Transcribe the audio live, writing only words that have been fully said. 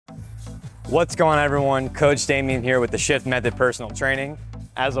What's going on, everyone? Coach Damien here with the Shift Method Personal Training.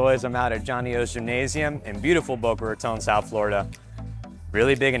 As always, I'm out at Johnny O's Gymnasium in beautiful Boca Raton, South Florida.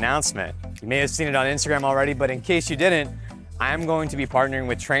 Really big announcement. You may have seen it on Instagram already, but in case you didn't, I'm going to be partnering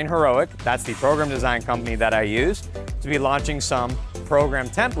with Train Heroic, that's the program design company that I use, to be launching some program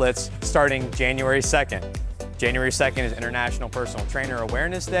templates starting January 2nd. January 2nd is International Personal Trainer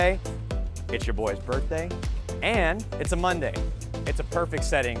Awareness Day. It's your boy's birthday, and it's a Monday. It's a perfect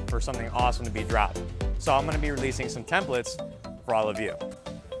setting for something awesome to be dropped. So I'm going to be releasing some templates for all of you.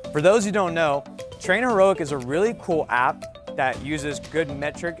 For those who don't know, Train Heroic is a really cool app that uses good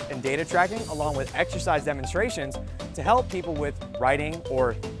metric and data tracking along with exercise demonstrations to help people with writing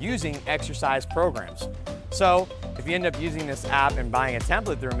or using exercise programs. So if you end up using this app and buying a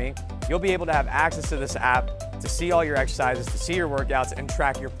template through me, you'll be able to have access to this app to see all your exercises, to see your workouts, and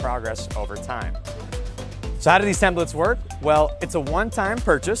track your progress over time. So how do these templates work? Well, it's a one-time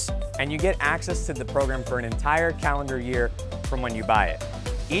purchase and you get access to the program for an entire calendar year from when you buy it.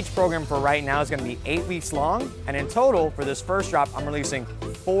 Each program for right now is going to be 8 weeks long, and in total for this first drop, I'm releasing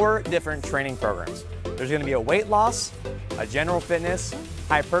 4 different training programs. There's going to be a weight loss, a general fitness,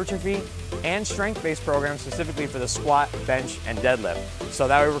 hypertrophy, and strength-based program specifically for the squat, bench, and deadlift. So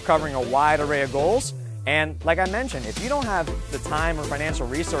that way we're covering a wide array of goals. And like I mentioned, if you don't have the time or financial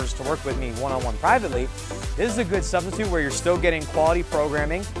resources to work with me one-on-one privately, this is a good substitute where you're still getting quality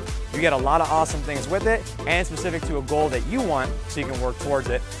programming. You get a lot of awesome things with it and specific to a goal that you want so you can work towards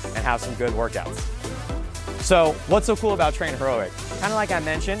it and have some good workouts. So what's so cool about Train Heroic? Kind of like I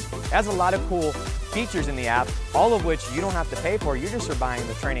mentioned, it has a lot of cool features in the app, all of which you don't have to pay for. You're just buying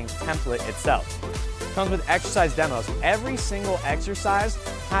the training template itself. It comes with exercise demos. Every single exercise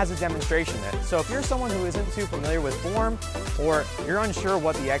has a demonstration in it. So if you're someone who isn't too familiar with form or you're unsure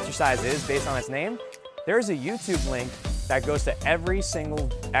what the exercise is based on its name, there's a YouTube link that goes to every single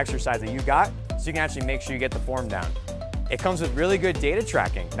exercise that you got so you can actually make sure you get the form down. It comes with really good data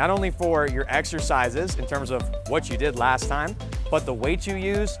tracking, not only for your exercises in terms of what you did last time, but the weight you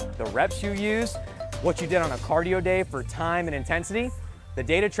used, the reps you used, what you did on a cardio day for time and intensity. The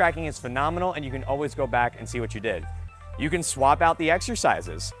data tracking is phenomenal and you can always go back and see what you did. You can swap out the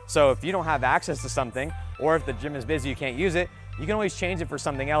exercises. So if you don't have access to something, or if the gym is busy, you can't use it, you can always change it for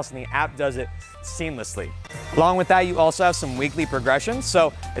something else and the app does it seamlessly. Along with that, you also have some weekly progressions.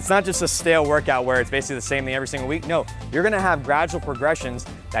 So it's not just a stale workout where it's basically the same thing every single week. No, you're gonna have gradual progressions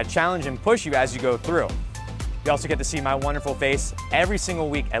that challenge and push you as you go through. You also get to see my wonderful face every single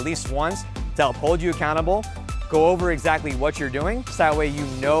week, at least once, to help hold you accountable, go over exactly what you're doing, so that way you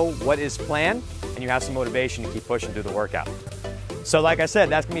know what is planned and you have some motivation to keep pushing through the workout. So like I said,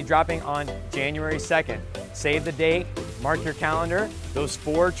 that's gonna be dropping on January 2nd. Save the date, mark your calendar. Those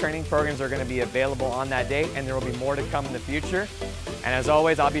 4 training programs are gonna be available on that date, and there will be more to come in the future. And as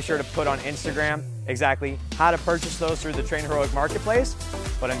always, I'll be sure to put on Instagram exactly how to purchase those through the Train Heroic Marketplace.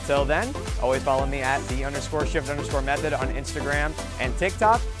 But until then, always follow me at _shift_method on Instagram and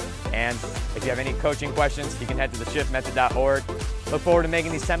TikTok. And if you have any coaching questions, you can head to theshiftmethod.org. Look forward to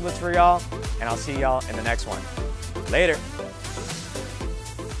making these templates for y'all, and I'll see y'all in the next one. Later.